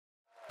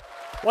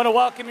I want to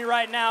welcome you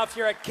right now if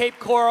you're at Cape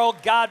Coral,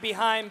 God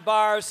Behind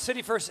Bars,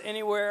 City First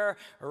Anywhere,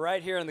 or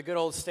right here in the good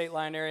old State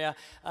Line area.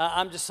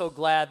 I'm just so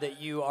glad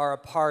that you are a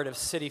part of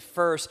City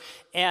First.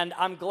 And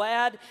I'm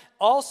glad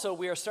also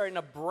we are starting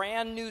a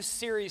brand new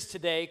series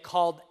today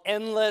called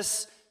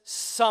Endless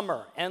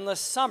Summer. Endless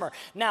Summer.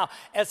 Now,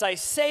 as I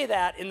say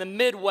that, in the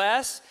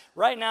Midwest,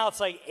 right now it's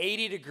like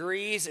 80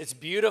 degrees. It's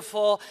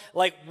beautiful.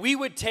 Like, we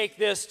would take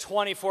this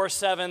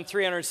 24/7,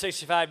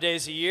 365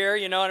 days a year,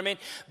 you know what I mean?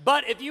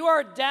 But if you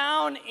are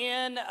down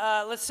in,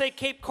 let's say,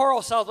 Cape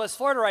Coral, Southwest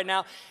Florida right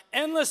now,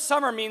 endless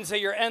summer means that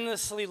you're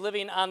endlessly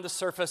living on the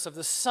surface of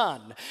the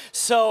sun.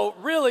 So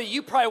really,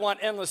 you probably want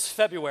endless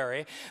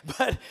February.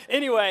 But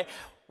anyway,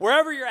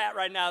 wherever you're at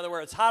right now, whether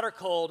it's hot or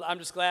cold, I'm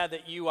just glad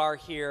that you are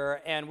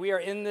here. And we are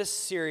in this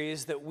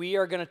series that we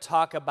are going to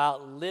talk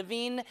about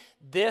living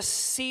this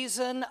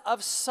season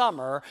of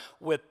summer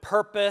with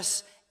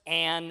purpose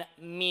and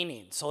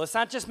meaning. So let's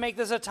not just make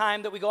this a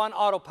time that we go on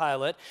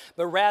autopilot,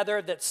 but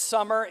rather that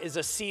summer is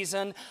a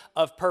season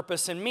of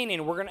purpose and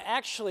meaning. We're going to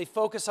actually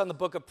focus on the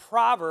Book of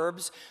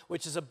Proverbs,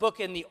 which is a book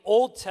in the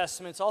Old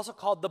Testament. It's also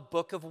called the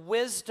Book of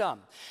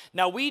Wisdom.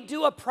 Now, we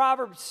do a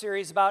Proverbs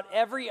series about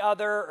every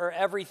other or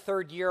every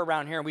third year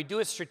around here, and we do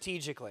it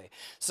strategically.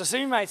 So some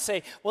of you might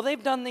say, well,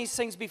 they've done these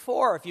things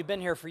before if you've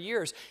been here for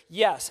years.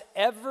 Yes,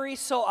 every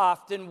so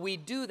often we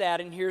do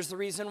that, and here's the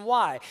reason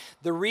why.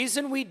 The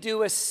reason we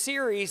do a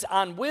series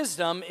on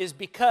wisdom is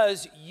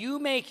because you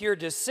make your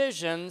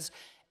decisions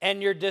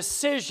and your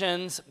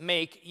decisions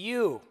make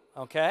you,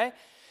 okay?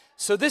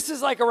 So this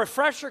is like a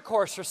refresher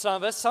course for some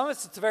of us. Some of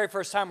us, it's the very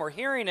first time we're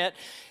hearing it.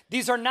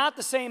 These are not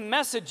the same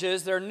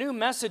messages. They're new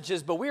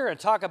messages, but we're going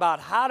to talk about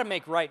how to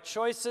make right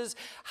choices,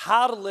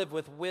 how to live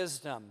with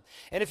wisdom.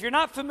 And if you're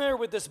not familiar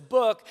with this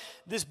book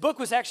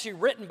was actually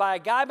written by a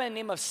guy by the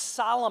name of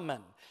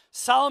Solomon.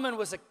 Solomon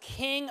was a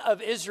king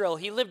of Israel.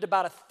 He lived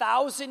about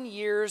 1,000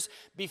 years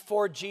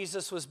before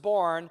Jesus was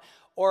born,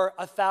 or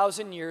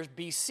 1,000 years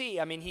BC.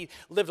 I mean, he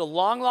lived a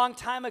long, long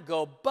time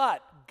ago,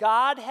 but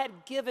God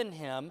had given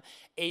him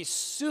a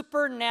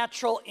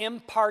supernatural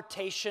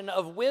impartation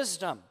of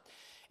wisdom.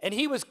 And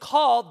he was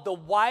called the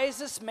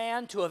wisest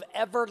man to have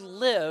ever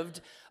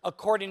lived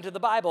according to the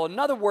Bible. In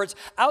other words,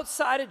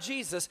 outside of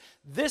Jesus,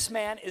 this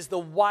man is the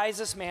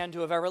wisest man to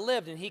have ever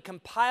lived. And he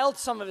compiled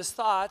some of his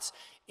thoughts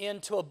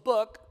into a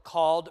book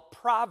called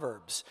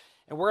Proverbs.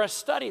 And we're going to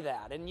study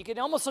that. And you can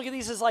almost look at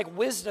these as like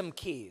wisdom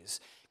keys.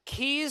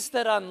 Keys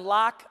that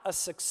unlock a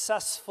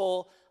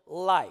successful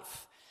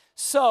life.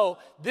 So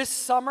this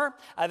summer,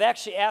 I've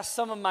actually asked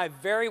some of my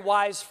very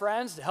wise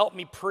friends to help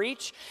me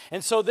preach.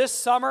 And so this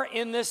summer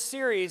in this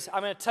series,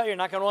 I'm going to tell you, you're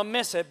not going to want to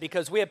miss it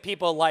because we have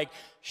people like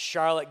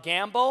Charlotte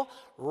Gamble,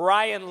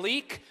 Ryan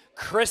Leake,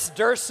 Chris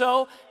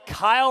Durso,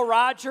 Kyle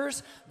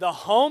Rogers, the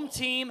home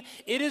team.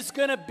 It is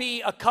going to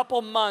be a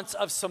couple months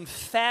of some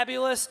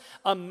fabulous,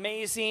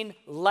 amazing,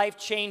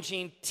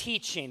 life-changing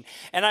teaching.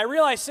 And I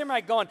realize some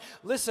might going,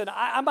 listen,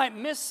 I might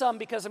miss some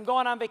because I'm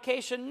going on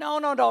vacation.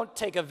 No, don't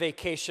take a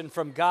vacation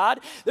from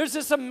God. There's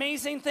this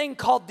amazing thing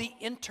called the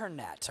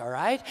internet, all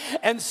right?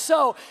 And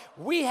so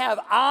we have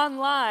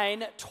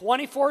online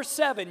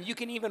 24/7. You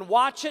can even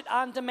watch it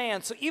on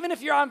demand. So even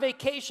if you're on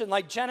vacation,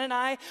 like Jen and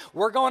I,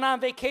 we're going on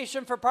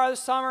vacation for part of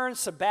the summer and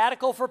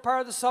sabbatical for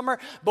part of the summer,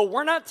 but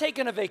we're not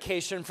taking a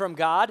vacation from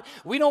God.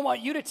 We don't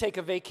want you to take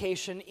a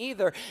vacation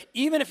either.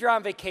 Even if you're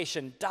on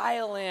vacation,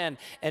 dial in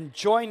and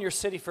join your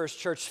City First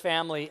Church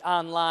family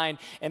online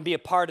and be a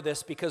part of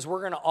this because we're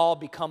going to all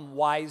become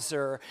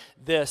wiser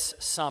this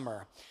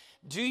summer.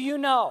 Do you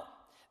know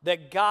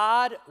that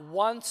God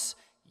wants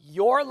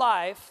your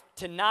life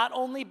to not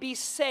only be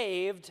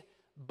saved,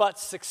 but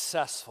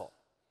successful?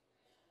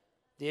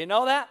 Do you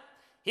know that?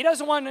 He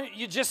doesn't want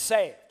you just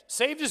saved.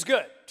 Saved is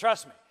good,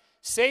 trust me.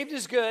 Saved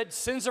is good,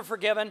 sins are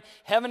forgiven,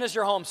 heaven is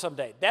your home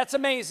someday. That's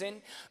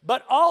amazing.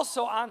 But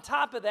also on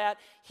top of that,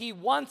 he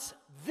wants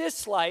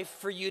this life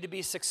for you to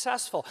be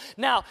successful.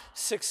 Now,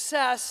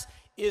 success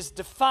is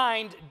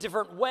defined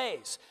different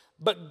ways,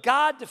 but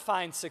God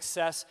defines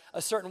success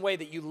a certain way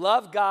that you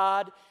love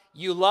God,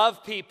 you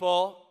love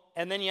people,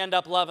 and then you end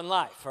up loving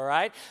life, all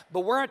right?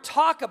 But we're going to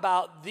talk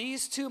about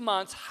these 2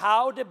 months,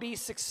 how to be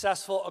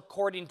successful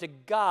according to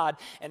God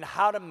and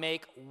how to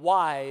make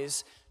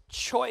wise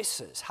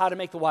choices, how to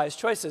make the wise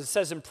choices. It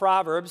says in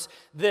Proverbs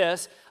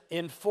this,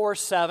 in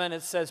 4:7,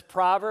 it says,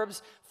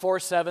 Proverbs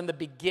 4:7, the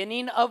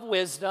beginning of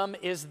wisdom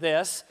is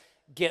this,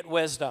 get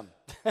wisdom.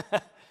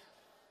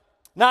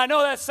 Now, I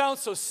know that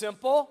sounds so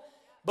simple,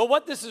 but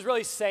what this is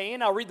really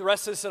saying, I'll read the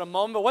rest of this in a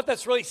moment, but what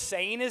that's really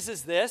saying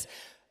is this,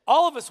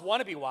 all of us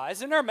want to be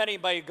wise, and there are many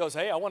anybody goes,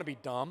 hey, I want to be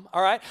dumb,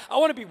 all right? I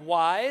want to be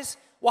wise.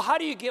 Well, how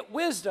do you get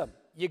wisdom?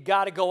 You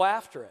got to go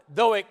after it.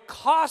 Though it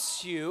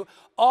costs you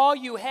all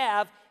you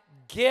have,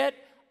 get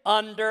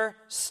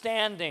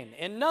understanding.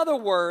 In other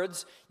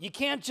words, you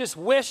can't just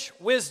wish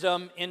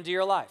wisdom into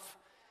your life.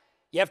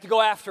 You have to go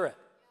after it.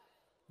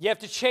 You have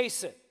to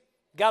chase it.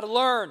 You got to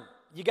learn.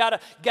 You got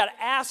to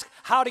ask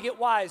how to get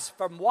wise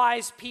from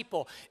wise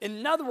people.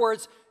 In other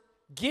words,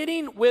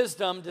 getting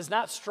wisdom does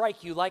not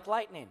strike you like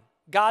lightning.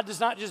 God does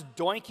not just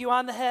doink you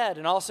on the head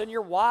and all of a sudden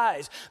you're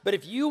wise. But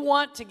if you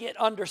want to get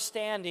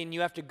understanding,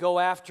 you have to go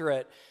after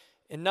it.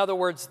 In other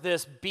words,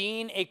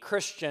 being a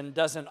Christian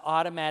doesn't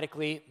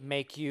automatically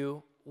make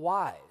you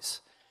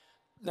wise.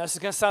 Now, this is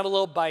going to sound a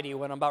little bitey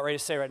what I'm about ready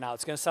to say right now.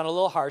 It's going to sound a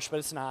little harsh, but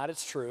it's not.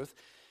 It's truth.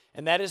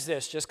 And that is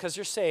this: just because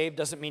you're saved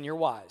doesn't mean you're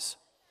wise.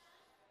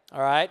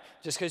 All right?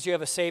 Just because you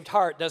have a saved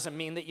heart doesn't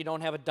mean that you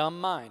don't have a dumb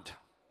mind.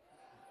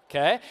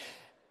 Okay?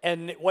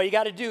 And what you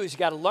got to do is you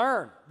got to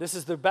learn. This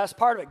is the best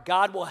part of it.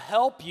 God will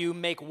help you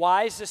make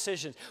wise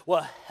decisions,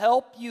 will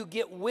help you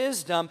get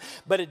wisdom,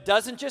 but it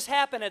doesn't just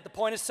happen at the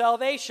point of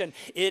salvation.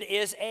 It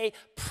is a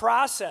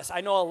process.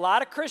 I know a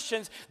lot of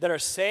Christians that are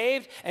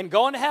saved and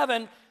going to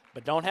heaven,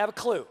 but don't have a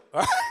clue,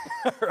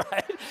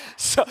 right?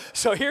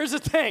 So here's the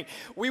thing.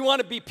 We want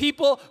to be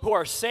people who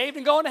are saved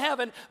and going to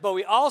heaven, but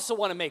we also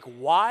want to make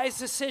wise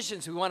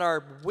decisions. We want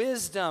our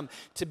wisdom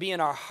to be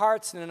in our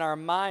hearts and in our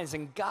minds,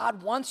 and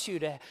God wants you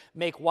to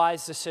make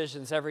wise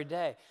decisions every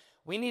day.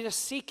 We need to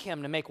seek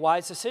Him to make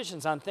wise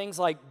decisions on things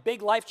like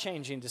big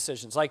life-changing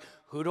decisions, like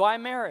who do I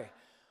marry?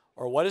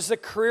 Or what is the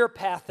career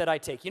path that I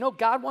take? You know,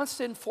 God wants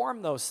to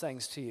inform those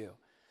things to you.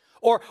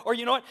 Or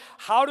you know what?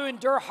 How to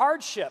endure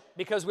hardship,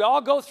 because we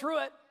all go through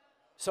it.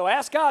 So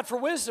ask God for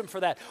wisdom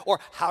for that. Or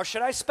how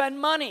should I spend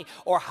money?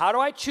 Or how do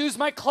I choose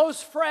my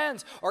close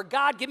friends? Or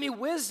God, give me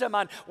wisdom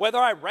on whether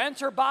I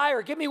rent or buy,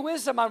 or give me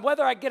wisdom on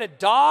whether I get a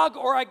dog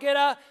or I get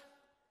a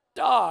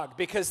dog,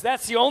 because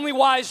that's the only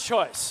wise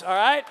choice, all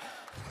right?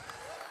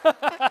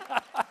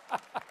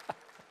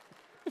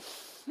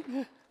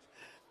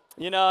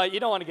 You know, you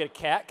don't want to get a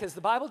cat because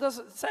the Bible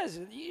says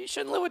you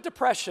shouldn't live with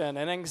depression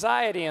and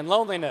anxiety and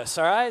loneliness,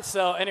 all right?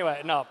 So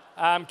anyway, no,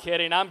 I'm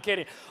kidding.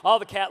 All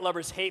the cat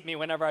lovers hate me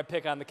whenever I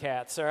pick on the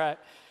cats, all right?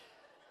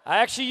 I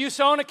actually used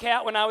to own a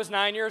cat when I was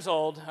 9 years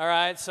old, all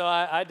right? So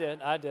I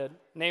did.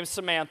 Named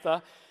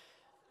Samantha.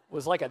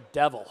 Was like a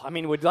devil. I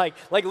mean, would like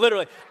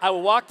literally, I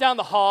would walk down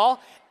the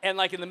hall and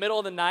like in the middle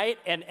of the night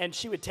and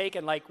she would take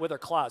and like with her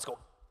claws go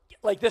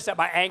like this at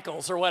my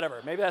ankles or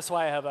whatever. Maybe that's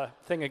why I have a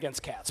thing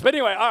against cats. But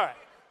anyway, all right.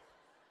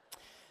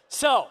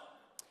 So,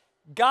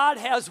 God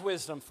has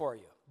wisdom for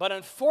you, but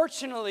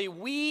unfortunately,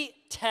 we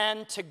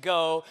tend to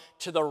go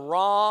to the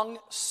wrong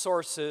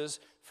sources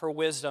for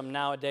wisdom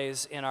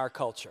nowadays in our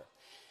culture.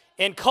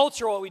 In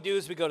culture, what we do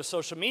is we go to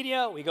social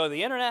media, we go to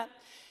the internet.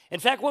 In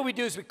fact, what we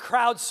do is we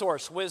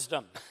crowdsource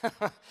wisdom.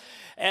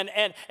 and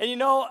you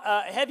know,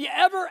 have you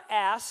ever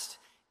asked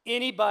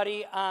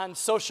anybody on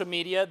social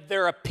media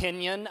their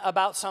opinion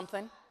about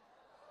something?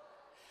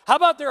 How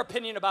about their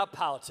opinion about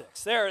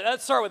politics?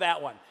 Let's start with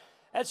that one.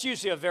 That's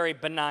usually a very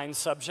benign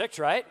subject,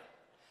 right?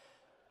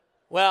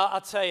 Well,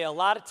 I'll tell you, a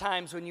lot of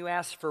times when you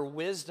ask for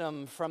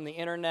wisdom from the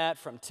internet,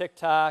 from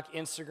TikTok,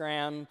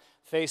 Instagram,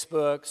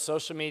 Facebook,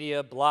 social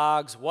media,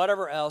 blogs,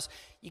 whatever else,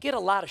 you get a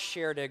lot of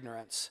shared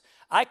ignorance.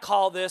 I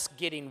call this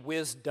getting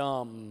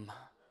wisdom.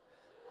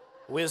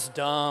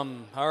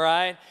 Wisdom, all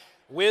right?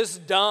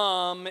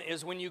 Wisdom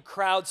is when you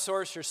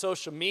crowdsource your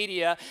social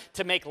media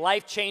to make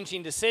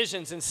life-changing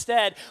decisions.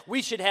 Instead,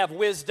 we should have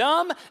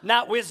wisdom,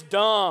 not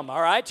wisdom,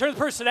 all right? Turn to the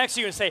person next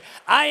to you and say,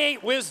 I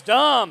ain't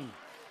wisdom.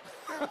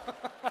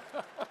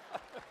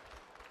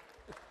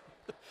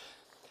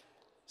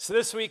 So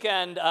this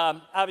weekend,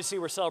 obviously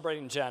we're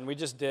celebrating Jen. We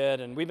just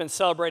did, and we've been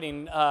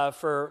celebrating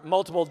for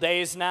multiple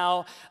days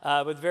now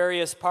with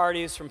various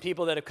parties from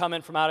people that have come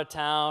in from out of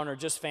town or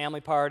just family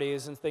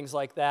parties and things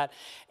like that.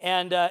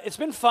 And it's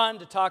been fun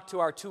to talk to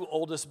our two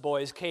oldest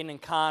boys, Caden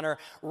and Connor,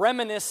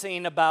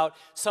 reminiscing about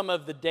some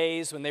of the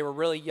days when they were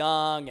really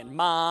young and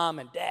mom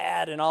and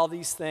dad and all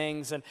these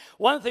things. And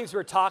one of the things we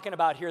were talking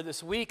about here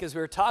this week is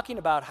we were talking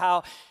about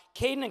how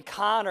Caden and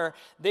Connor,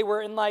 they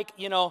were in like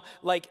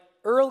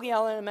early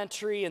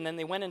elementary, and then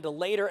they went into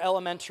later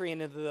elementary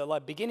and into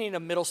the beginning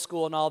of middle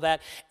school and all that.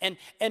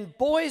 And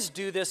boys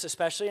do this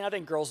especially, and I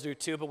think girls do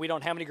too, but we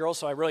don't have any girls,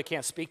 so I really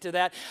can't speak to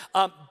that.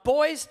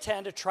 Boys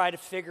tend to try to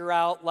figure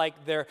out like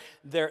their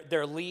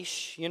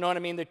leash, you know what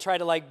I mean? They try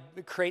to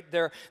like create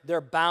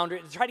their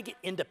boundary, they try to get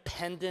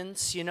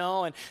independence, you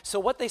know? And so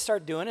what they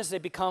start doing is they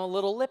become a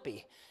little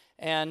lippy.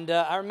 And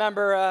I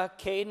remember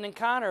Caden and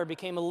Connor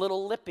became a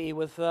little lippy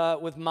with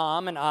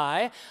Mom and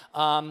I.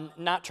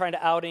 Not trying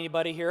to out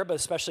anybody here, but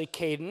especially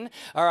Caden,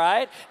 all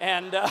right?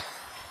 And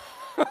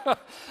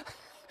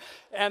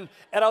and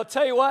I'll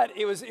tell you what,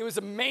 it was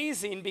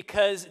amazing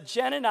because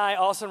Jen and I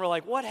all of a sudden were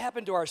like, what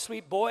happened to our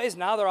sweet boys?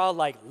 Now they're all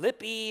like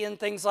lippy and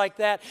things like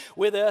that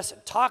with us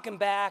and talking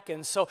back.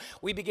 And so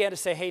we began to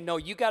say, hey, no,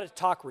 you got to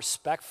talk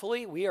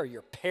respectfully. We are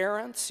your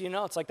parents, you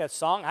know? It's like that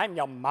song, I'm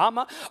your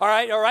mama. All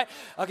right,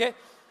 okay.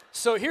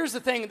 So here's the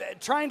thing,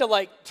 trying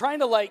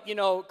to you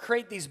know,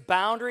 create these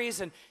boundaries,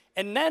 and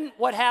then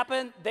what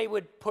happened? They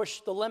would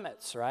push the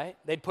limits, right?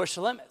 They'd push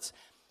the limits.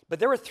 But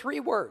there were three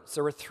words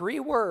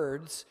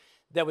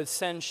that would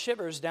send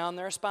shivers down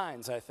their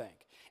spines, I think.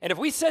 And if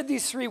we said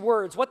these three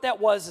words, what that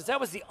was is that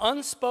was the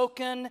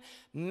unspoken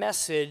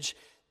message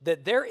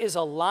that there is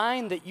a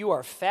line that you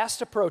are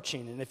fast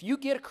approaching, and if you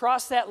get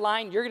across that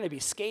line, you're going to be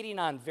skating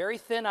on very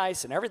thin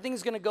ice, and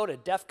everything's going to go to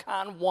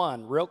DEFCON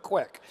 1 real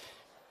quick.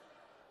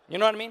 You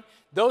know what I mean?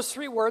 Those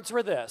 3 words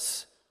were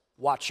this: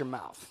 watch your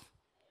mouth.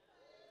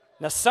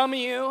 Now, some of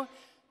you,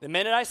 the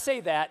minute I say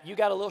that, you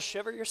got a little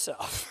shiver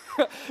yourself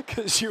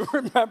because you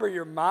remember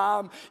your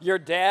mom, your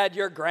dad,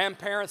 your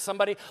grandparents,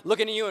 somebody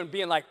looking at you and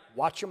being like,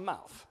 watch your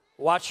mouth.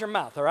 Watch your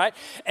mouth, all right?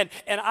 And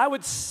I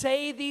would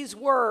say these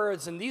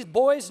words, and these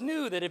boys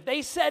knew that if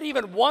they said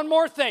even one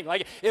more thing,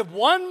 like if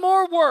one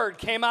more word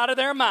came out of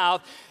their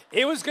mouth,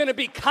 it was going to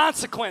be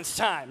consequence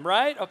time,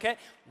 right? Okay?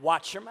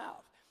 Watch your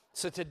mouth.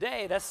 So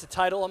today, that's the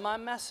title of my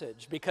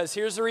message, because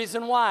here's the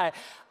reason why.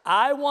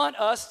 I want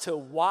us to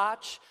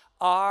watch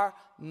our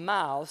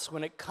mouths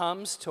when it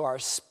comes to our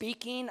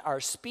speaking, our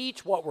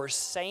speech, what we're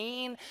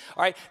saying.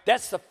 All right,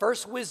 that's the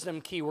first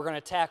wisdom key we're going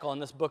to tackle in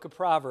this book of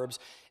Proverbs,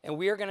 and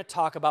we are going to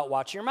talk about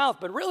watching your mouth.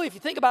 But really, if you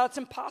think about it, it's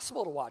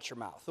impossible to watch your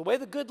mouth. The way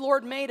the good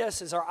Lord made us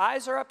is our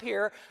eyes are up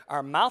here,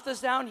 our mouth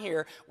is down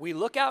here, we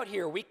look out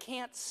here, we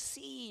can't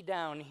see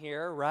down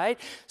here, right?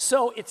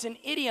 So it's an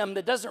idiom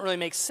that doesn't really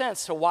make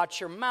sense to watch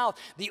your mouth.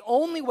 The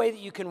only way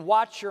that you can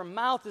watch your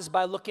mouth is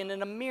by looking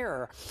in a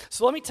mirror.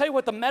 So let me tell you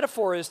what the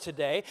metaphor is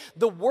today.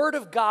 The Word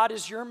of God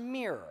is your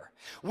mirror.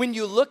 When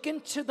you look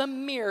into the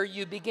mirror,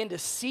 you begin to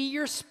see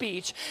your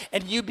speech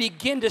and you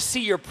begin to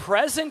see your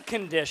present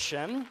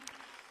condition,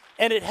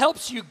 and it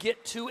helps you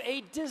get to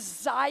a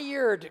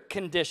desired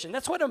condition.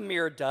 That's what a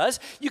mirror does.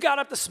 You got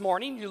up this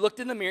morning, you looked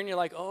in the mirror, and you're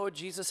like, oh,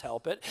 Jesus,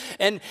 help it.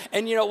 And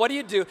you know, what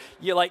do?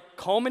 You're like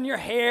combing your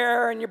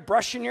hair, and you're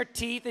brushing your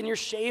teeth, and you're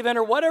shaving,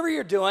 or whatever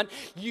you're doing.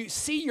 You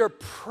see your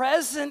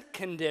present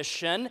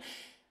condition,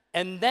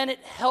 and then it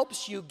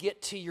helps you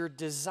get to your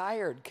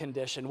desired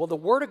condition. Well, the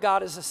Word of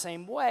God is the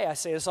same way. I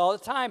say this all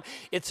the time.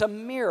 It's a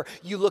mirror.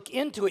 You look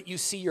into it, you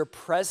see your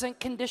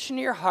present condition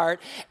in your heart,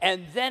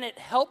 and then it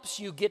helps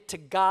you get to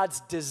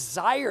God's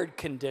desired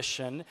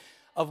condition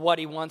of what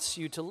He wants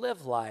you to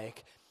live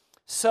like.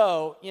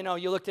 So, you know,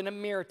 you looked in a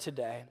mirror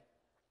today.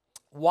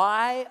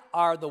 Why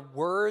are the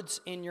words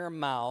in your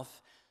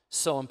mouth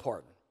so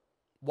important?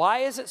 Why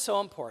is it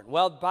so important?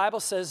 Well, the Bible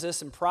says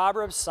this in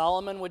Proverbs.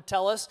 Solomon would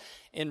tell us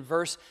in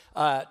verse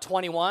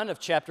 21 of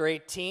chapter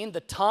 18, the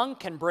tongue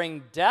can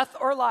bring death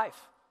or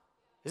life.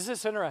 This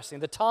is interesting.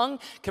 The tongue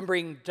can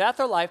bring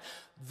death or life.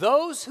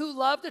 Those who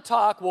love to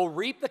talk will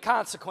reap the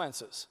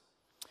consequences.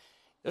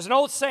 There's an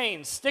old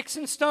saying, sticks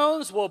and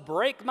stones will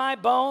break my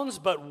bones,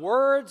 but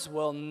words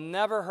will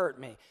never hurt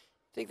me.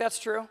 Think that's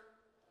true?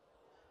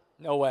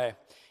 No way.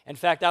 In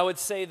fact, I would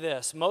say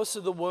this. Most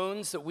of the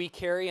wounds that we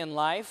carry in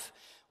life,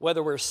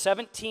 whether we're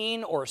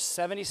 17 or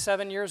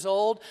 77 years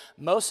old,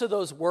 most of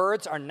those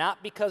words are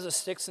not because of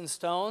sticks and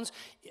stones.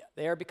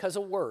 They are because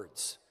of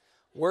words.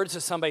 Words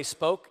that somebody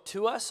spoke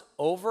to us,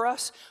 over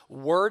us,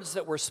 words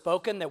that were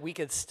spoken that we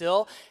could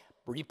still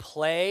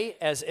replay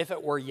as if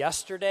it were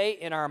yesterday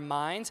in our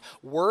minds,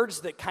 words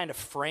that kind of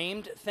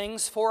framed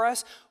things for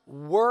us.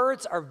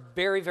 Words are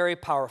very, very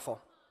powerful.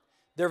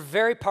 They're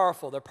very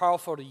powerful. They're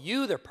powerful to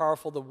you. They're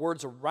powerful to the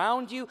words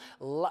around you,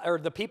 or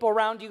the people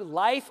around you.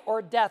 Life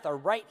or death are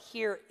right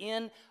here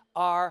in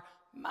our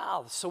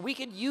mouths. So we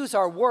could use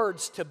our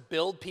words to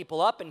build people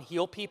up and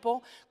heal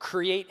people,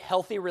 create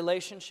healthy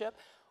relationship,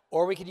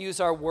 or we could use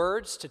our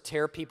words to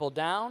tear people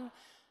down,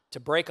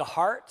 to break a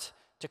heart,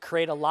 to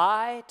create a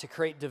lie, to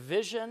create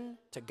division,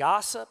 to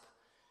gossip.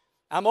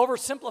 I'm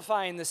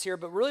oversimplifying this here,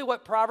 but really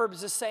what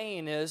Proverbs is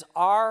saying is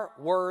our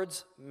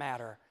words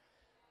matter.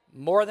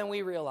 More than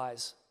we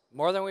realize,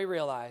 more than we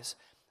realize.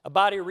 A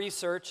body of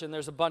research, and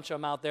there's a bunch of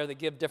them out there that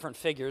give different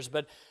figures,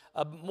 but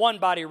one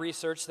body of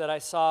research that I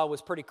saw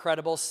was pretty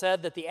credible,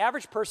 said that the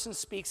average person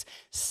speaks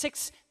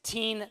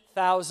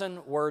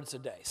 16,000 words a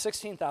day,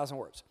 16,000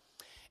 words.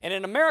 And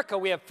in America,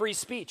 we have free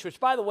speech,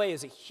 which, by the way,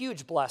 is a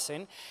huge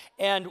blessing,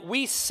 and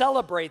we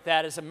celebrate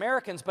that as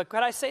Americans. But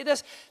could I say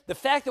this? The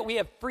fact that we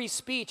have free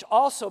speech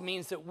also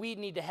means that we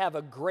need to have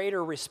a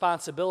greater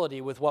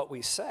responsibility with what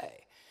we say.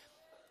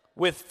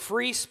 With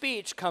free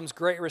speech comes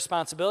great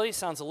responsibility.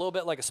 Sounds a little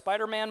bit like a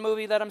Spider-Man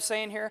movie that I'm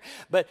saying here.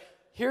 But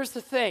here's the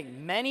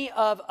thing. Many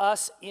of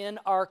us in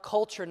our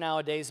culture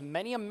nowadays,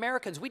 many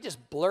Americans, we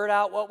just blurt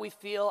out what we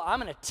feel. I'm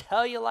going to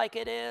tell you like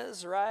it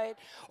is, right?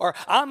 Or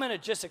I'm going to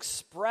just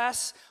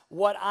express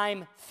what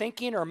I'm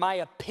thinking or my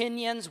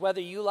opinions,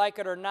 whether you like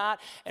it or not.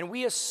 And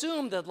we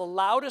assume that the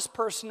loudest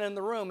person in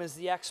the room is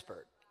the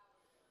expert.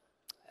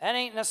 That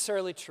ain't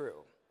necessarily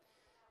true.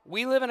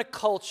 We live in a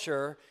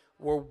culture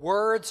where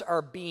words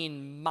are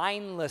being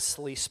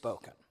mindlessly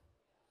spoken.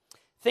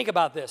 Think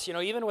about this, you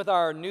know, even with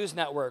our news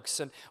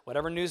networks, and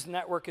whatever news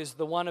network is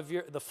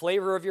the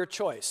flavor of your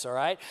choice, all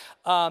right?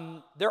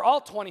 They're all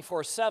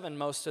 24/7,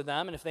 most of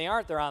them, and if they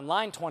aren't, they're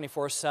online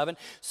 24/7,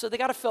 so they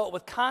got to fill it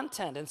with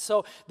content. And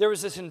so there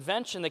was this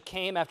invention that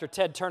came after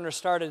Ted Turner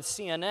started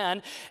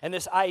CNN, and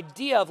this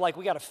idea of like,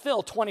 we got to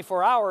fill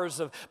 24 hours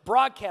of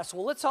broadcast.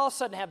 Well, let's all of a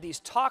sudden have these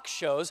talk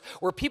shows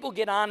where people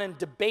get on and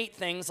debate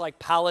things like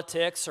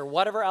politics or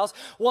whatever else.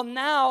 Well,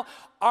 now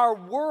our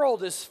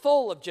world is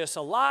full of just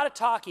a lot of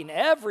talking.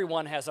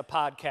 everyone has a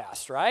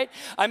podcast, right?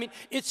 I mean,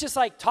 it's just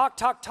like talk,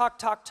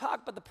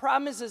 but the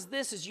problem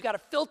is you got to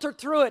filter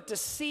through it to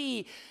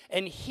see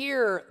and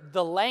hear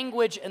the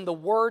language and the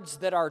words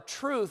that are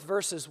truth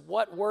versus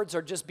what words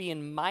are just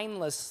being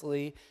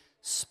mindlessly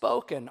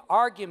spoken,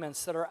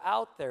 arguments that are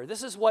out there.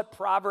 This is what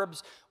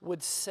Proverbs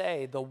would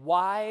say. The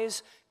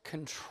wise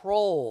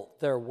control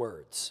their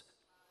words.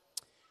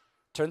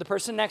 Turn the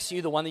person next to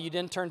you, the one that you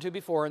didn't turn to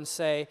before, and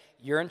say,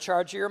 you're in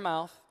charge of your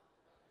mouth.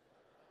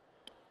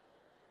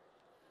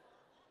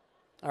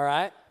 All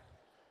right?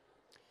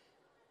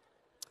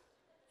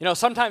 You know,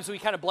 sometimes we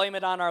kind of blame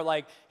it on our,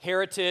 like,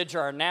 heritage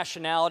or our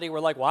nationality. We're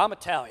like, well, I'm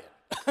Italian.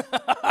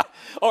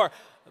 Or,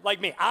 like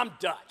me, I'm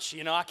Dutch.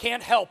 You know, I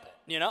can't help it.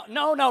 You know?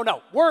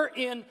 No. We're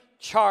in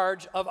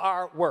charge of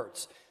our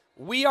words.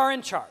 We are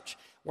in charge.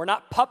 We're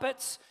not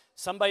puppets.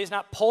 Somebody's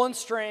not pulling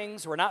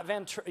strings. We're not,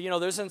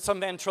 there's some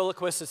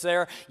ventriloquist that's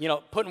there,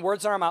 putting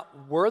words in our mouth.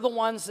 We're the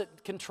ones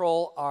that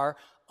control our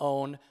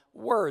own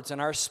words and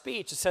our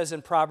speech. It says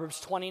in Proverbs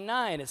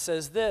 29, it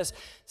says this,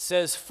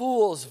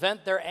 fools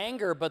vent their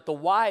anger, but the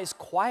wise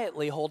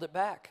quietly hold it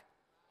back.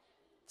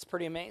 It's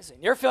pretty amazing.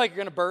 You ever feel like you're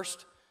going to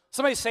burst?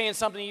 Somebody's saying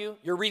something to you.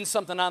 You're reading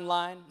something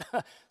online.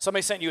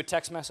 Somebody sent you a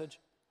text message.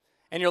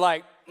 And you're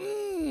like,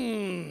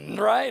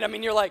 right? I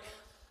mean, you're like,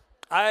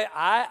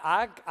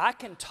 I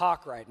can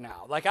talk right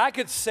now. Like, I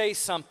could say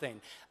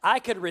something. I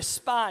could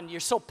respond. You're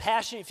so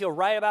passionate, you feel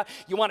right about it.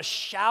 You want to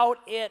shout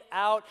it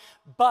out,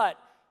 but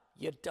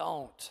you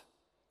don't.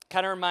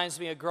 Kind of reminds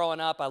me of growing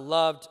up. I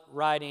loved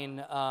riding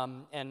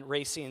and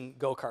racing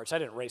go-karts. I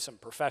didn't race them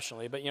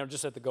professionally, but,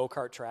 just at the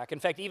go-kart track. In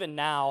fact, even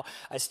now,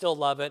 I still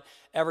love it.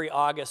 Every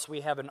August,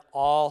 we have an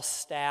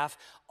all-staff,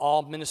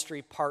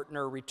 all-ministry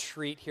partner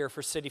retreat here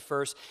for City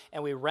First,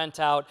 and we rent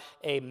out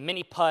a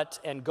mini-putt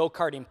and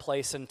go-karting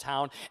place in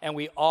town, and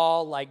we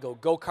all, go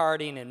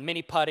go-karting and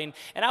mini-putting.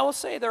 And I will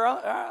say there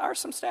are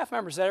some staff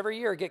members that every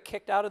year get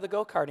kicked out of the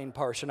go-karting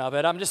portion of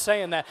it. I'm just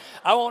saying that.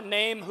 I won't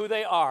name who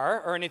they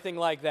are or anything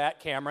like that,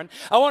 Cameron.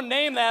 I won't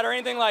name that or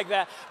anything like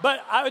that, but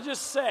I would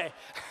just say,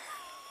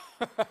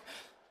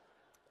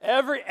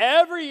 every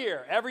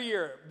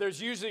year,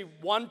 there's usually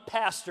one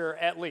pastor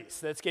at least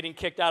that's getting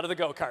kicked out of the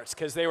go-karts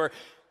because they were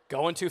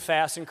going too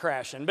fast and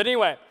crashing. But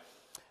anyway,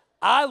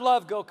 I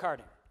love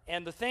go-karting.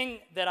 And the thing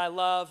that I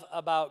love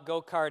about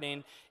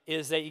go-karting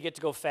is that you get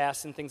to go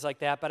fast and things like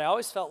that. But I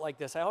always felt like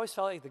this. I always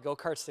felt like the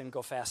go-karts didn't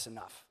go fast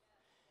enough.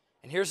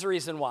 And here's the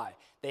reason why.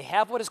 They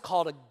have what is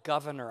called a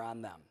governor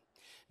on them.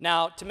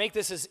 Now, to make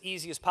this as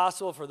easy as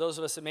possible for those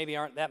of us that maybe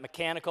aren't that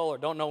mechanical or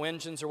don't know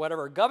engines or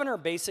whatever, a governor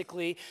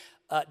basically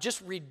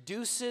just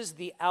reduces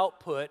the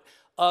output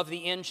of the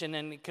engine,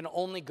 and it can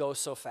only go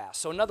so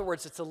fast. So in other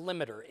words, it's a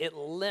limiter. It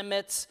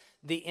limits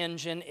the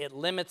engine. It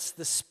limits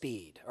the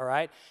speed, all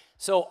right?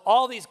 So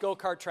all these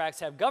go-kart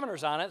tracks have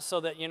governors on it so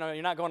that, you're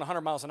not going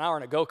 100 miles an hour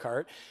in a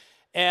go-kart.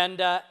 And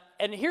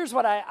here's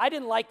what I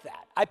didn't like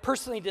that. I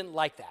personally didn't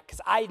like that because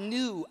I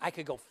knew I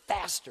could go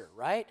faster,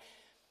 right?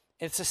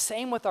 It's the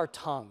same with our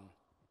tongue.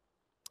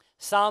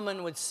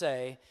 Solomon would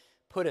say,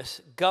 put a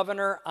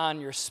governor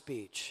on your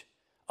speech.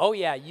 Oh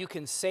yeah, you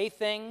can say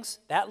things.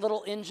 That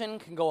little engine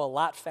can go a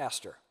lot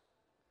faster.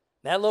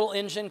 That little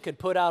engine could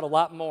put out a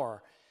lot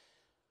more.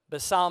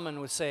 But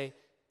Solomon would say,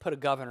 put a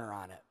governor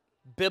on it.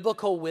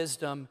 Biblical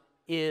wisdom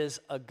is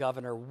a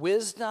governor.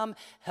 Wisdom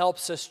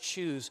helps us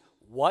choose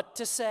what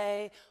to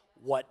say,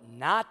 what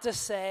not to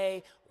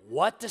say,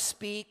 what to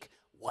speak,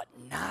 what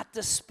not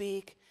to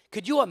speak.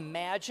 Could you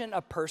imagine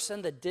a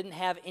person that didn't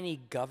have any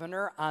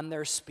governor on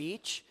their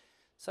speech?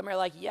 Some are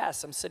like,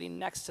 yes, I'm sitting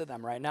next to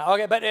them right now.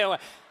 Okay, but anyway,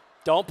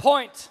 don't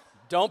point.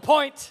 Don't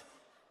point.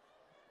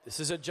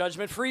 This is a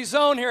judgment-free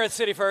zone here at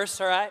City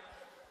First, all right?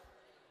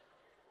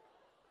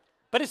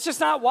 But it's just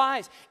not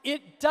wise.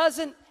 It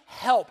doesn't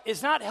help.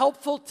 It's not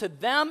helpful to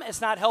them. It's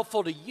not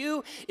helpful to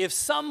you if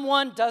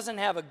someone doesn't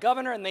have a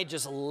governor and they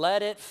just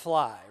let it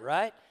fly,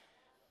 right?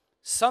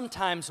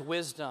 Sometimes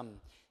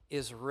wisdom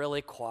is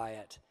really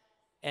quiet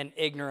and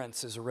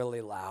ignorance is really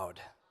loud,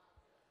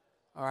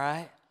 all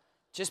right?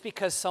 Just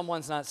because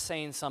someone's not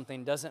saying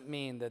something doesn't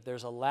mean that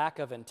there's a lack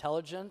of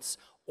intelligence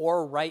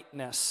or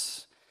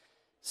rightness.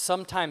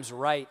 Sometimes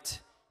right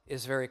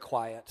is very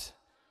quiet.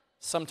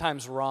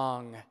 Sometimes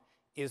wrong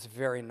is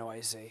very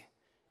noisy.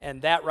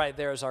 And that right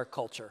there is our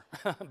culture,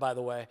 by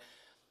the way.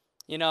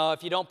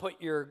 If you don't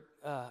put your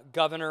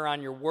governor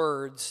on your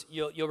words,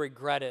 you'll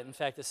regret it. In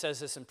fact, it says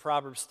this in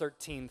Proverbs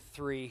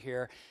 13:3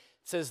 here.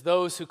 It says,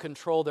 those who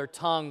control their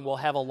tongue will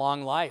have a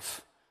long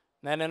life.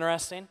 Isn't that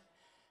interesting?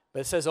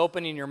 But it says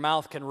opening your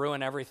mouth can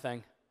ruin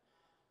everything.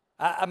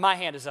 My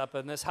hand is up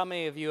on this. How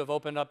many of you have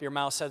opened up your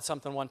mouth, said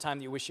something one time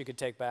that you wish you could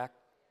take back?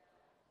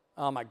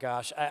 Oh my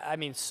gosh, I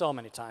mean so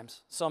many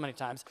times.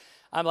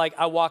 I'm like,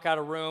 I walk out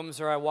of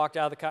rooms or I walked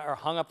out of the car or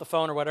hung up the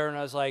phone or whatever, and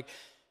I was like,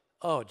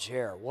 oh,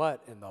 Jer,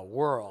 what in the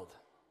world?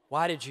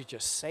 Why did you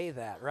just say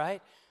that,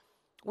 right?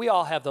 We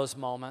all have those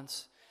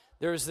moments.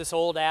 There's this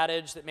old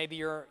adage that maybe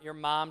your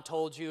mom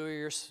told you, or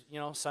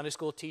your Sunday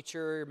school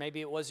teacher, or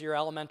maybe it was your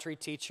elementary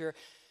teacher.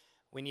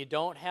 When you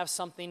don't have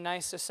something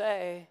nice to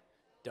say,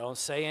 don't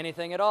say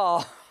anything at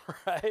all,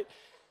 right?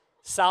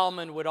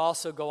 Solomon would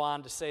also go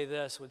on to say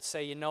this, would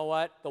say, you know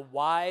what? The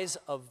wise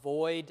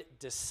avoid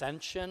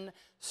dissension,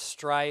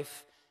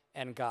 strife,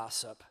 and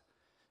gossip.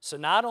 So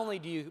not only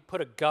do you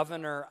put a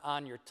governor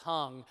on your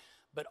tongue,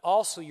 but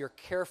also you're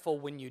careful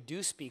when you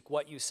do speak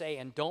what you say,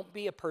 and don't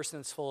be a person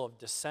that's full of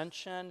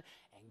dissension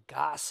and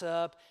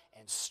gossip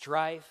and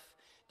strife.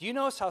 Do you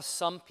notice how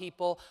some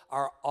people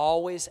are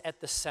always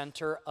at the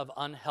center of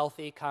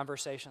unhealthy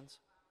conversations?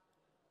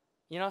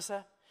 You notice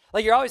that?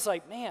 Like you're always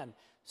like, man,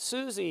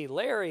 Susie,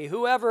 Larry,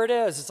 whoever it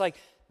is, it's like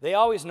they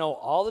always know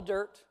all the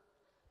dirt.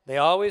 They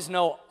always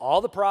know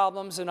all the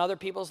problems in other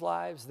people's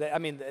lives.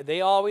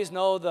 They always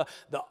know the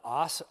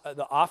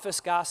office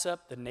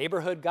gossip, the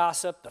neighborhood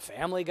gossip, the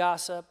family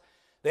gossip.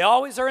 They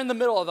always are in the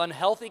middle of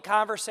unhealthy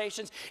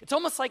conversations. It's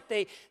almost like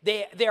they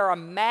are a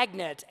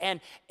magnet,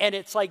 and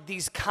it's like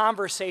these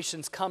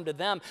conversations come to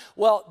them.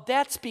 Well,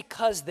 that's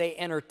because they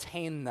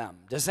entertain them.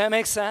 Does that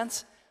make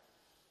sense?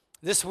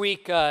 This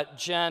week,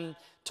 Jen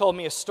told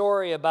me a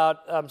story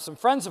about some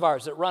friends of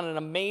ours that run an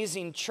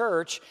amazing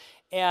church,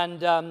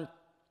 and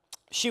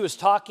she was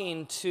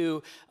talking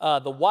to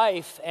the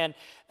wife, and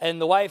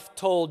the wife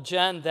told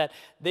Jen that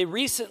they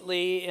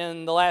recently,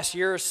 in the last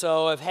year or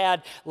so, have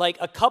had like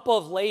a couple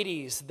of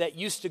ladies that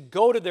used to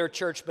go to their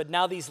church, but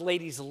now these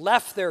ladies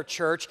left their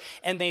church,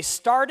 and they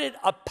started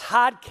a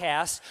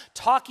podcast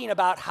talking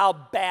about how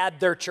bad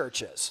their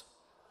church is.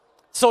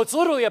 So it's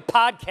literally a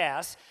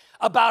podcast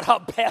about how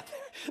bad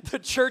the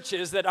church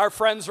is that our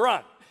friends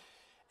run.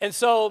 And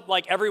so,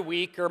 like every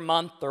week or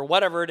month or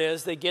whatever it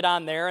is, they get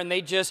on there and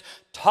they just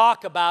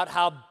talk about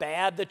how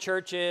bad the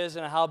church is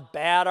and how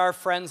bad our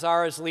friends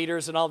are as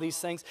leaders and all these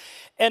things.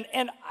 And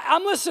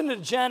I'm listening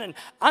to Jen, and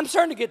I'm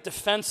starting to get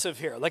defensive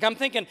here. Like I'm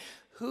thinking,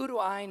 who do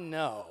I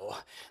know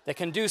that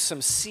can do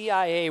some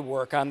CIA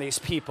work on these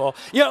people?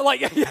 You know,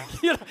 like you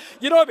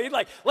know what I mean?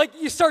 Like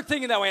you start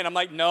thinking that way, and I'm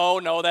like,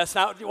 no, that's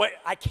not.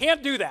 I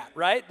can't do that,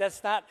 right?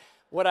 That's not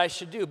what I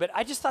should do. But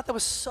I just thought that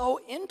was so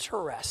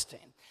interesting.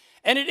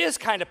 And it is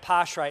kind of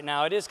posh right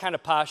now. It is kind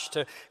of posh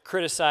to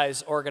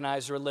criticize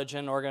organized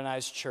religion,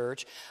 organized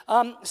church.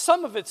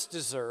 Some of it's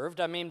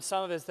deserved. I mean,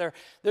 some of it's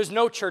there's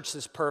no church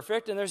that's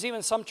perfect, and there's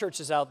even some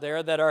churches out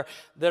there that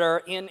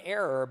are in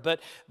error.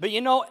 But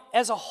you know,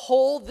 as a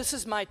whole, this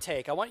is my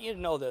take. I want you to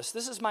know this.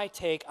 This is my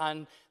take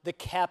on the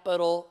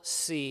capital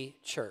C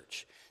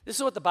church. This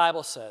is what the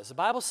Bible says. The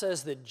Bible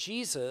says that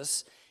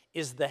Jesus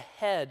is the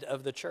head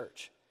of the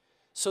church.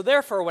 So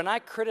therefore, when I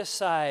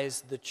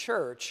criticize the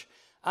church,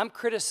 I'm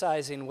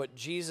criticizing what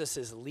Jesus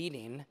is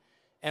leading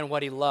and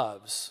what he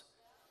loves.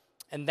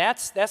 And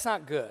that's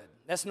not good.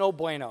 That's no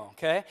bueno,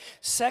 okay?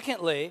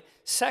 Secondly,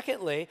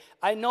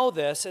 I know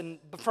this, and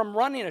from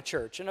running a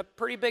church, and a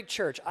pretty big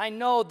church, I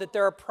know that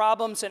there are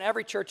problems in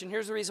every church, and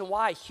here's the reason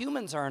why.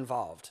 Humans are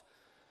involved.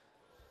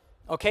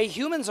 Okay,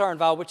 humans are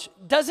involved, which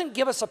doesn't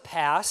give us a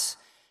pass.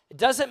 It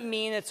doesn't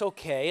mean it's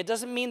okay. It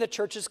doesn't mean that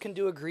churches can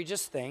do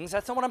egregious things.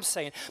 That's not what I'm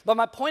saying. But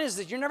my point is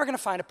that you're never going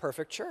to find a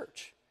perfect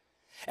church.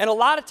 And a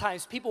lot of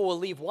times people will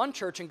leave one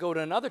church and go to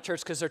another church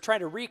because they're trying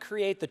to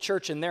recreate the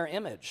church in their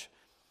image.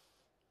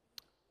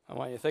 I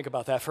want you to think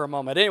about that for a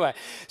moment. Anyway,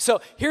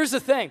 so here's the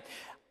thing.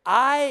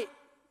 I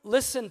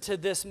listened to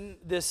this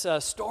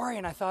story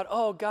and I thought,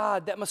 oh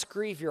God, that must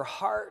grieve your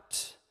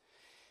heart.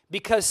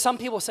 Because some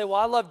people say, well,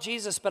 I love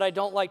Jesus, but I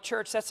don't like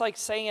church. That's like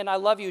saying, I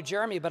love you,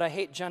 Jeremy, but I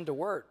hate Jen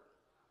DeWeerdt.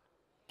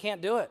 Can't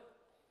do it.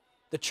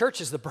 The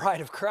church is the bride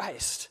of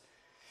Christ.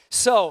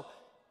 So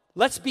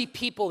let's be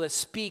people that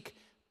speak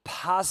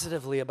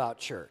positively about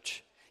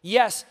church.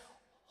 Yes,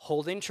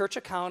 holding church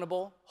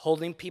accountable,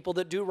 holding people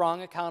that do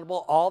wrong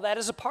accountable, all that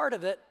is a part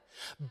of it.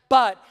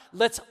 But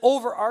let's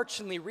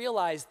overarchingly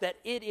realize that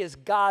it is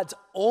God's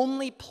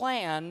only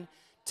plan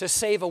to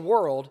save a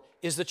world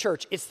is the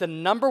church. It's the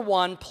number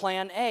one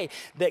plan A.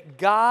 That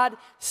God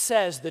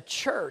says the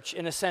church,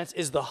 in a sense,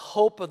 is the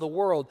hope of the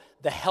world.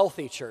 The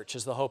healthy church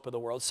is the hope of the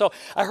world. So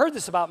I heard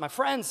this about my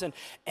friends,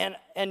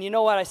 and you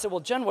know what? I said,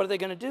 well, Jen, what are they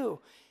going to do?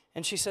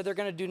 And she said, they're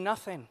going to do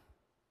nothing.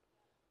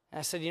 And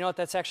I said, you know what,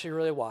 that's actually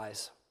really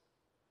wise.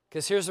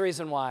 Because here's the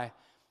reason why.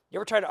 You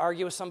ever try to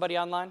argue with somebody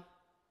online?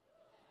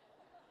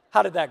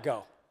 How did that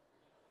go?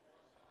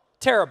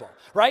 Terrible,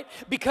 right?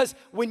 Because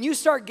when you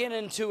start getting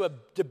into a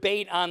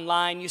debate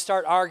online, you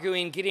start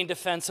arguing, getting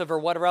defensive or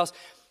whatever else,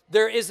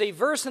 there is a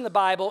verse in the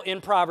Bible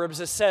in Proverbs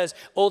that says,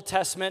 Old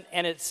Testament,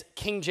 and it's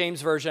King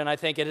James Version, I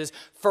think it is,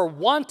 for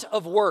want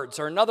of words,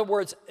 or in other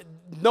words,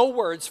 no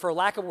words, for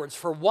lack of words,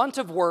 for want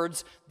of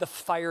words, the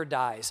fire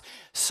dies.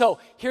 So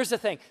here's the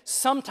thing.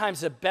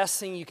 Sometimes the best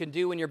thing you can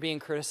do when you're being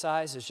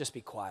criticized is just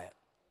be quiet.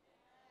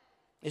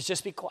 Is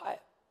just be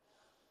quiet.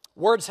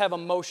 Words have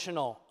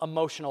emotional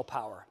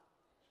power.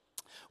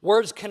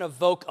 Words can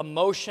evoke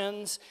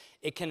emotions,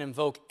 it can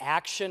invoke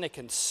action, it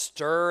can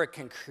stir, it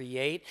can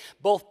create,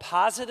 both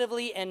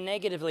positively and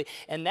negatively.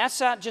 And that's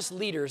not just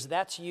leaders,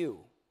 that's you.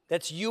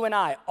 That's you and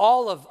I.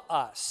 All of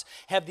us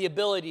have the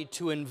ability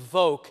to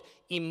invoke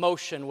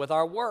emotion with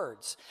our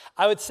words.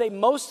 I would say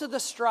most of the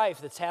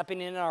strife that's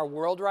happening in our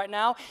world right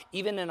now,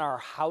 even in our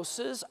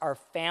houses, our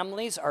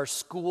families, our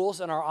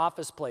schools, and our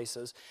office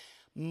places,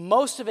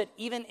 most of it,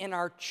 even in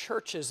our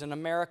churches in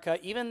America,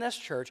 even this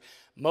church,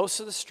 most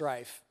of the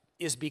strife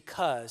is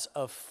because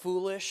of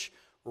foolish,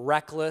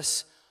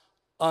 reckless,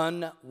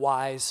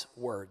 unwise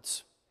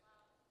words.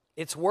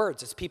 It's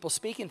words. It's people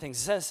speaking things.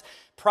 It says,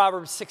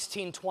 Proverbs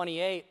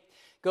 16:28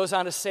 goes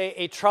on to say,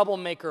 a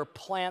troublemaker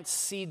plants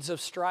seeds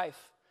of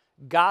strife.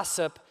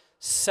 Gossip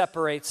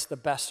separates the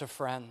best of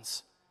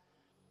friends.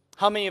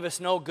 How many of us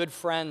know good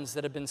friends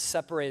that have been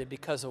separated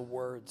because of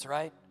words,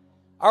 right?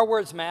 Our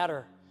words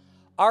matter.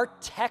 Our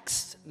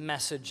text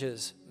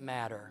messages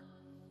matter.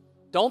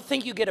 Don't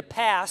think you get a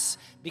pass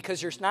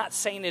because you're not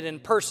saying it in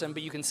person,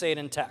 but you can say it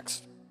in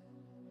text.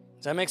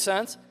 Does that make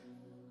sense?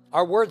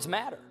 Our words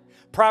matter.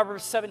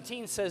 Proverbs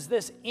 17 says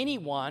this,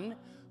 anyone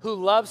who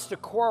loves to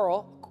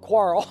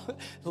quarrel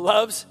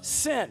loves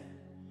sin.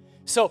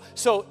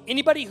 So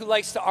anybody who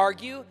likes to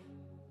argue,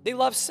 they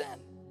love sin.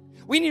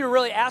 We need to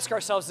really ask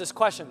ourselves this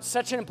question,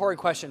 such an important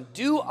question.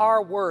 Do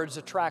our words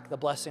attract the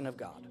blessing of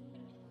God?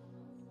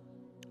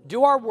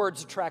 Do our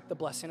words attract the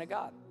blessing of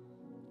God?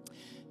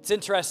 It's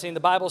interesting, the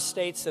Bible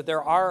states that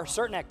there are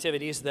certain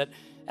activities that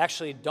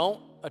actually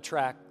don't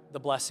attract the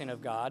blessing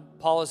of God.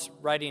 Paul is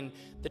writing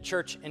the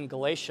church in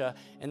Galatia,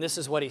 and this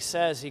is what he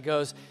says. He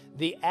goes,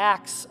 the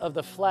acts of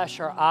the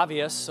flesh are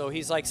obvious. So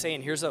he's like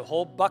saying, here's a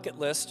whole bucket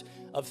list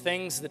of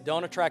things that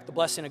don't attract the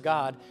blessing of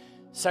God.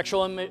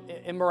 Sexual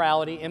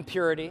immorality,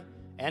 impurity,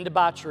 and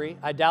debauchery,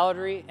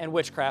 idolatry, and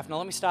witchcraft. Now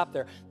let me stop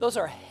there. Those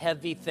are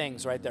heavy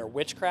things right there.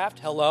 Witchcraft,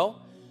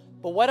 hello.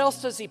 But what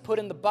else does he put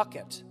in the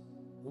bucket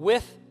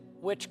with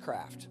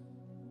witchcraft?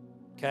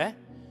 Okay?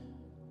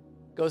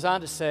 Goes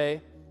on to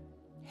say,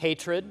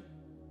 hatred,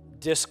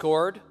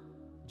 discord,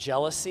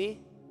 jealousy,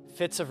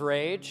 fits of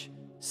rage,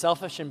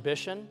 selfish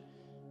ambition,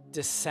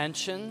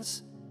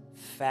 dissensions,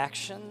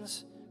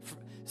 factions.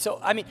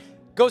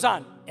 Goes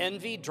on.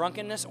 Envy,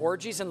 drunkenness,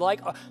 orgies, and the like.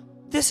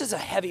 This is a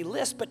heavy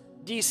list, but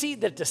do you see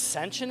that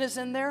dissension is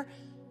in there?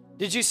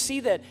 Did you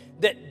see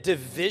that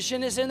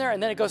division is in there?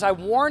 And then it goes, I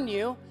warn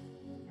you,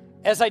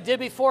 as I did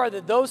before,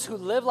 that those who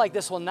live like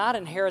this will not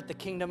inherit the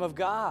kingdom of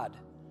God.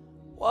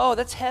 Whoa,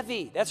 that's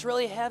heavy. That's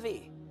really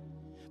heavy.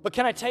 But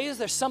can I tell you,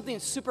 there's something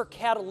super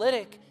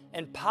catalytic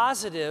and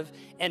positive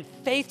and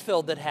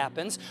faith-filled that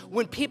happens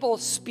when people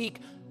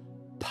speak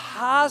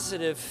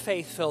positive,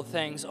 faith-filled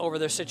things over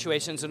their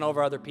situations and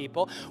over other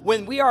people.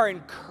 When we are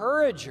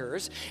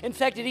encouragers, in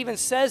fact, it even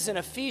says in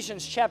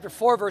Ephesians chapter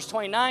 4, verse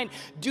 29,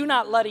 do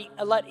not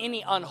let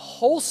any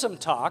unwholesome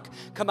talk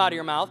come out of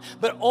your mouth,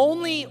 but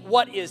only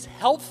what is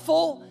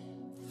helpful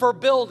for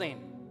building.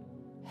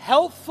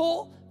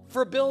 Helpful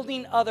for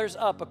building others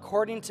up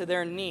according to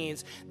their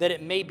needs, that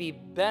it may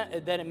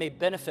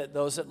benefit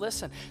those that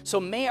listen. So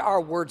may our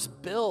words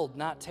build,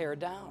 not tear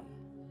down.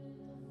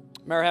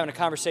 I remember having a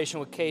conversation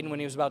with Caden when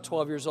he was about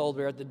 12 years old.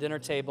 We were at the dinner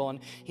table,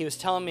 and he was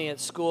telling me at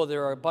school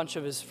there were a bunch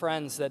of his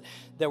friends that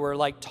were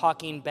like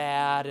talking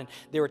bad, and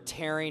they were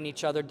tearing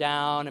each other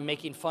down and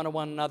making fun of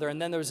one another.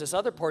 And then there was this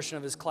other portion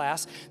of his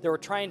class that were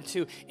trying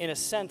to, in a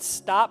sense,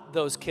 stop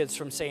those kids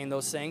from saying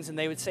those things. And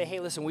they would say,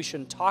 hey, listen, we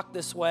shouldn't talk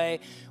this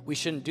way. We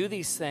shouldn't do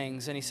these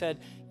things. And he said,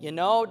 you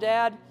know,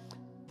 Dad,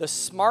 the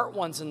smart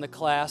ones in the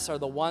class are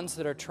the ones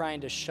that are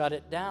trying to shut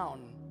it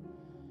down.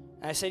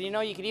 And I said, you know,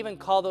 you could even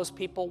call those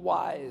people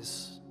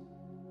wise.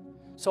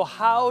 So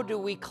how do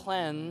we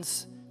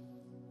cleanse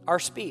our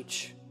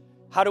speech?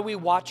 How do we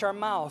watch our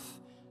mouth?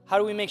 How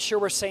do we make sure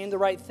we're saying the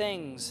right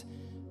things?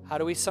 How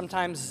do we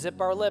sometimes zip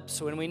our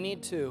lips when we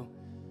need to?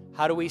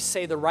 How do we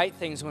say the right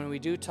things when we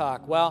do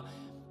talk? Well,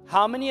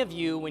 how many of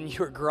you, when you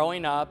were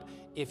growing up,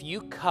 if you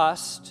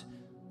cussed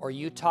or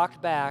you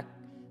talked back,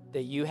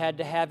 that you had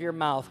to have your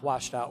mouth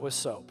washed out with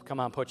soap? Come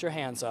on, put your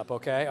hands up,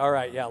 okay? All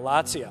right, yeah,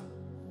 lots of you.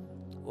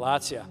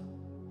 Lots of you.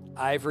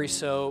 Ivory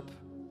soap,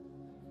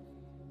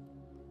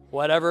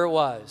 whatever it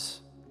was.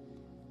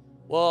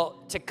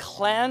 Well, to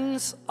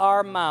cleanse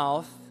our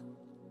mouth,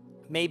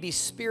 maybe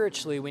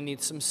spiritually we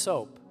need some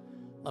soap.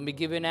 Let me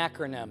give you an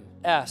acronym.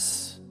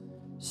 S,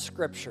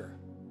 Scripture.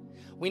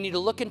 We need to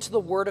look into the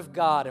Word of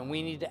God, and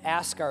we need to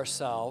ask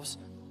ourselves,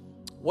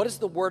 what does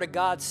the Word of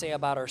God say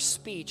about our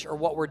speech or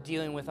what we're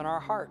dealing with in our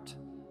heart?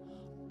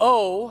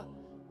 O,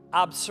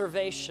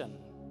 observation.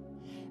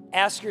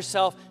 Ask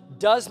yourself,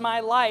 does my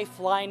life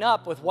line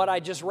up with what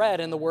I just read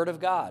in the Word of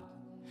God?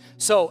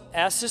 So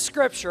S is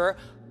Scripture,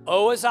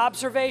 O is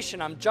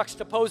observation. I'm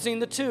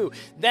juxtaposing the two.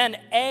 Then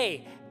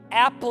A,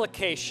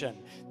 application.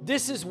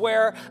 This is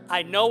where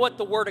I know what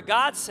the Word of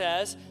God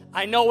says.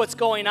 I know what's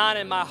going on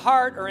in my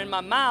heart or in my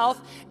mouth,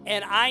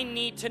 and I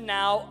need to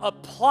now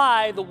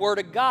apply the Word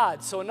of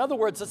God. So in other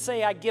words, let's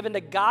say I give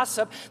into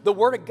gossip. The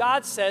Word of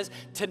God says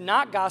to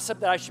not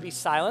gossip, that I should be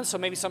silent. So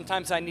maybe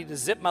sometimes I need to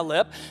zip my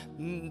lip.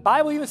 The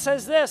Bible even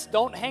says this,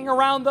 don't hang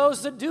around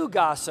those that do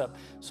gossip.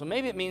 So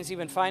maybe it means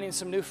even finding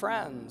some new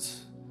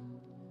friends.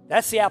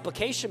 That's the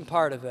application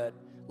part of it.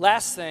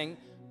 Last thing,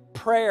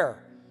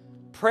 Prayer.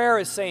 Prayer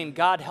is saying,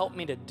 God, help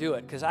me to do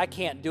it because I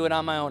can't do it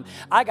on my own.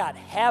 I got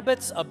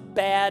habits of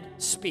bad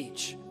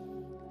speech.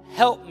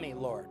 Help me,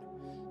 Lord.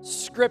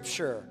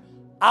 Scripture,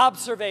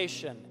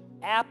 observation,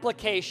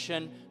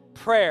 application,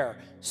 prayer,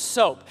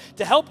 soap.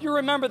 To help you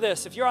remember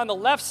this, if you're on the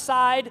left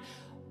side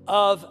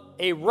of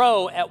a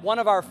row at one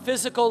of our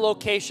physical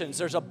locations,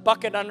 there's a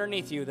bucket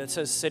underneath you that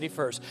says City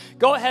First.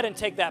 Go ahead and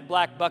take that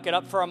black bucket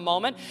up for a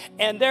moment,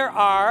 and there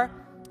are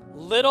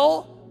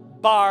little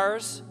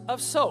bars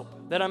of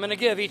soap that I'm going to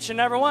give each and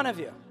every one of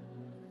you.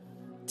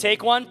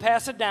 Take one,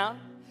 pass it down.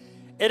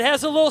 It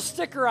has a little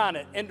sticker on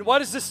it, and what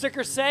does the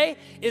sticker say?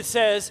 It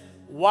says,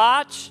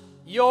 watch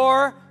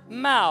your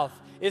mouth.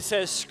 It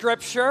says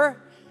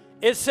scripture.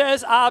 It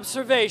says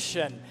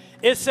observation.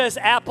 It says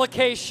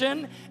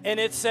application, and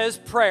it says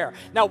prayer.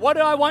 Now, what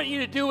do I want you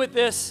to do with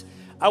this?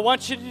 I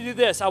want you to do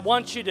this. I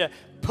want you to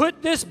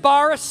put this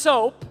bar of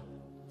soap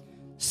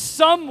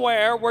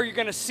somewhere where you're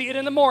going to see it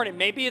in the morning.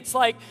 Maybe it's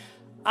like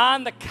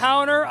on the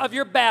counter of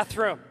your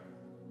bathroom.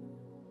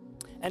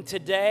 And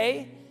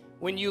today,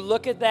 when you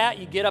look at that,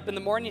 you get up in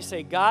the morning, you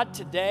say, God,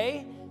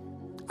 today,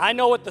 I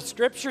know what the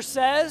scripture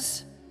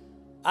says.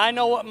 I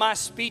know what my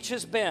speech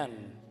has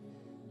been.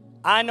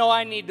 I know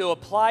I need to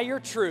apply your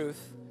truth.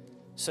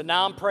 So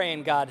now I'm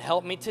praying, God,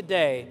 help me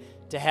today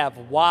to have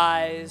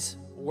wise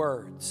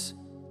words.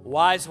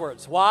 Wise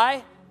words.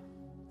 Why?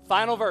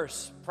 Final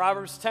verse,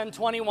 Proverbs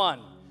 10:21.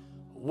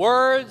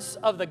 Words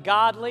of the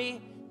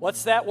godly,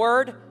 what's that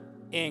word?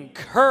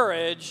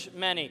 Encourage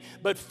many.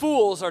 But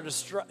fools are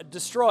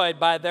destroyed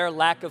by their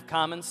lack of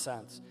common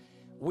sense.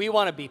 We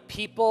want to be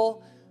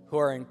people who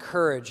are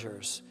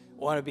encouragers.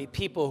 We want to be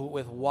people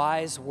with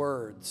wise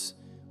words.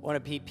 We want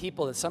to be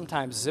people that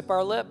sometimes zip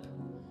our lip,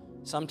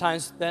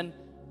 sometimes then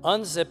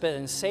unzip it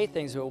and say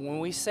things. But when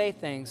we say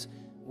things,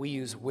 we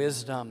use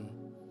wisdom.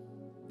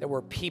 That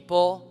we're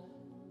people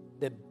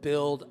that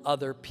build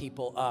other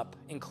people up,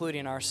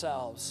 including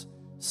ourselves.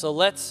 So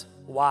let's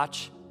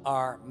watch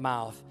our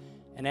mouth.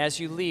 And as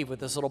you leave with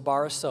this little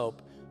bar of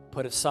soap,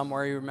 put it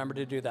somewhere you remember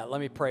to do that.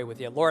 Let me pray with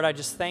you. Lord, I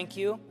just thank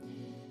you.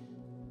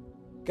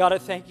 God, I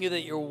thank you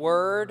that your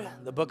word,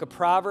 the book of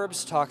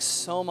Proverbs, talks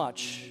so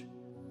much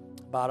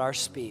about our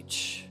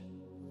speech.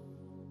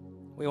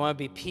 We want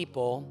to be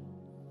people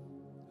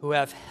who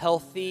have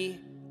healthy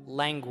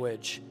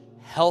language,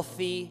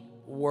 healthy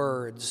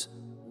words,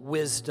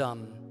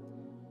 wisdom,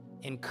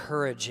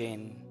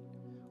 encouraging,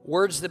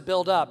 words that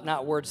build up,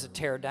 not words that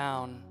tear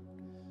down,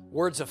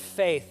 words of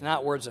faith,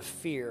 not words of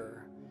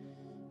fear.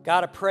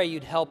 God, I pray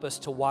you'd help us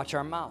to watch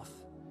our mouth.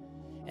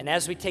 And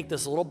as we take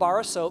this little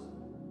bar of soap,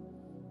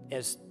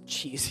 as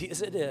cheesy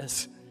as it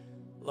is,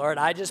 Lord,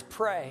 I just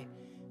pray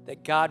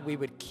that, God, we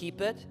would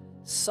keep it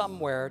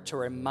somewhere to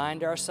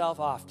remind ourselves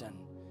often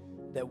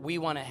that we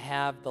want to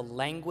have the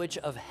language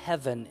of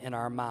heaven in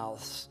our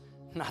mouths,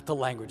 not the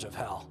language of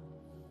hell.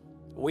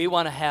 We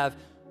want to have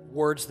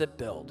words that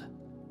build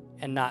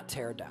and not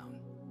tear down.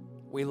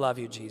 We love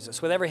you,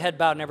 Jesus. With every head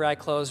bowed and every eye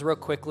closed, real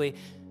quickly,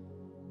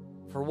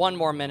 for one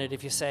more minute,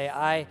 if you say,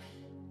 I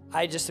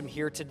just am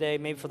here today,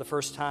 maybe for the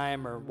first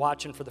time, or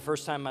watching for the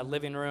first time in my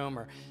living room,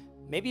 or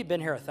maybe you've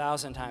been here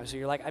 1,000 times, so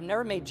you're like, I've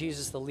never made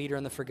Jesus the leader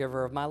and the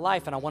forgiver of my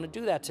life, and I want to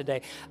do that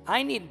today.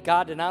 I need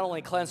God to not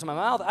only cleanse my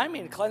mouth, I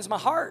need to cleanse my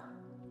heart.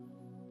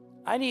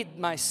 I need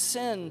my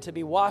sin to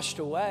be washed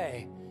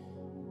away.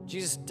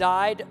 Jesus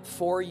died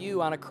for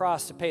you on a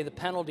cross to pay the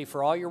penalty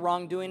for all your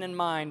wrongdoing and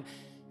mine.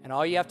 And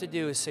all you have to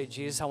do is say,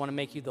 Jesus, I want to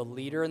make you the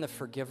leader and the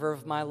forgiver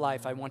of my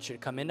life. I want you to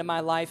come into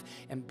my life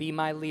and be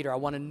my leader. I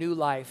want a new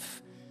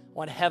life. I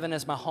want heaven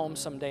as my home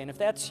someday. And if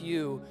that's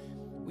you,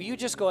 will you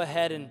just go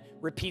ahead and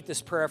repeat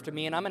this prayer after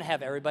me? And I'm going to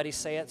have everybody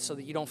say it so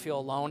that you don't feel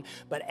alone.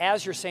 But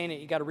as you're saying it,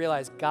 you got to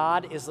realize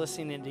God is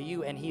listening to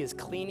you, and he is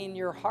cleaning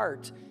your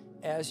heart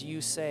as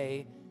you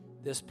say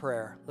this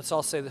prayer. Let's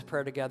all say this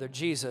prayer together.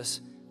 Jesus,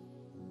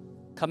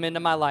 come into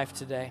my life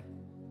today.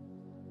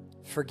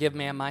 Forgive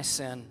me of my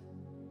sin.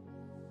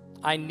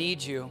 I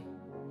need you.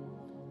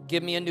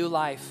 Give me a new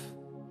life.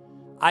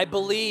 I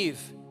believe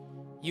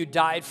you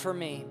died for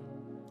me.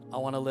 I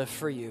want to live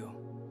for you.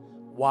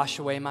 Wash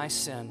away my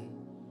sin.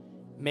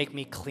 Make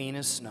me clean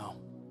as snow.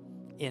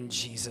 In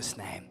Jesus'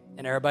 name.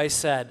 And everybody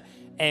said,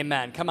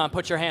 amen. Come on,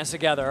 put your hands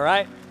together, all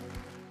right?